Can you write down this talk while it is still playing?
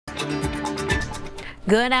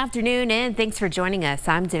Good afternoon and thanks for joining us.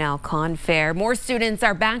 I'm Danelle Confair. More students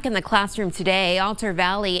are back in the classroom today. Altar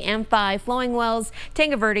Valley, Amphi, Flowing Wells,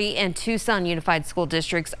 Tango Verde, and Tucson Unified School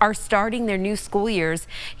Districts are starting their new school years.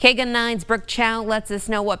 KGUN 9's Brooke Chow lets us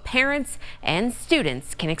know what parents and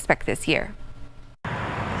students can expect this year.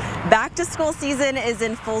 Back to school season is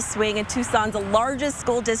in full swing, and Tucson's largest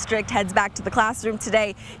school district heads back to the classroom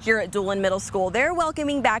today here at Doolin Middle School. They're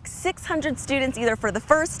welcoming back 600 students either for the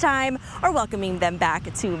first time or welcoming them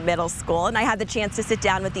back to middle school. And I had the chance to sit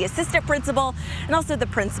down with the assistant principal and also the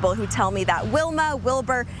principal, who tell me that Wilma,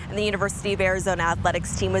 Wilbur, and the University of Arizona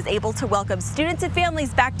athletics team was able to welcome students and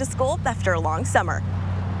families back to school after a long summer.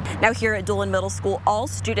 Now here at Doolin Middle School, all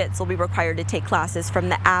students will be required to take classes from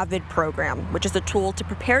the AVID program, which is a tool to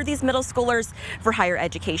prepare these middle schoolers for higher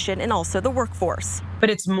education and also the workforce. But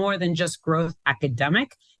it's more than just growth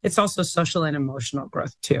academic. It's also social and emotional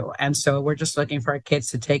growth too. And so we're just looking for our kids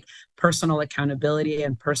to take personal accountability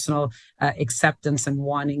and personal acceptance and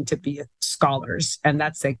wanting to be scholars. And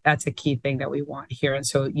that's a key thing that we want here. And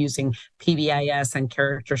so using PBIS and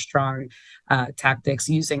character strong tactics,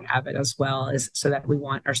 using AVID as well, is so that we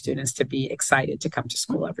want our students to be excited to come to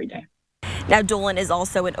school every day. Now, Doolin is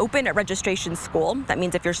also an open registration school. That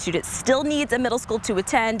means if your student still needs a middle school to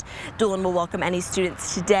attend, Doolin will welcome any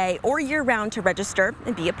students today or year-round to register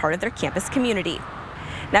and be a part of their campus community.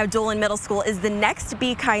 Now, Doolin Middle School is the next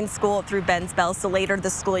Be Kind school through Ben's Bell, so later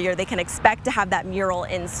this school year they can expect to have that mural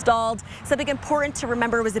installed. Something important to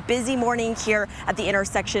remember: was a busy morning here at the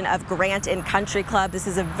intersection of Grant and Country Club. This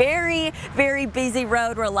is a very, very busy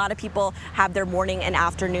road where a lot of people have their morning and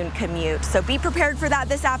afternoon commute. So be prepared for that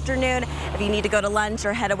this afternoon. If you need to go to lunch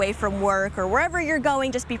or head away from work or wherever you're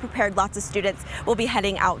going, just be prepared. Lots of students will be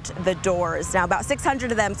heading out the doors. Now, about 600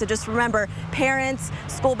 of them, so just remember, parents,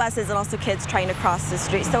 school buses, and also kids trying to cross the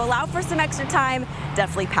street. So allow for some extra time.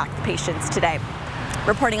 Definitely pack the patience today.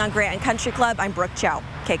 Reporting on Grant and Country Club, I'm Brooke Chow,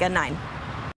 KGUN 9.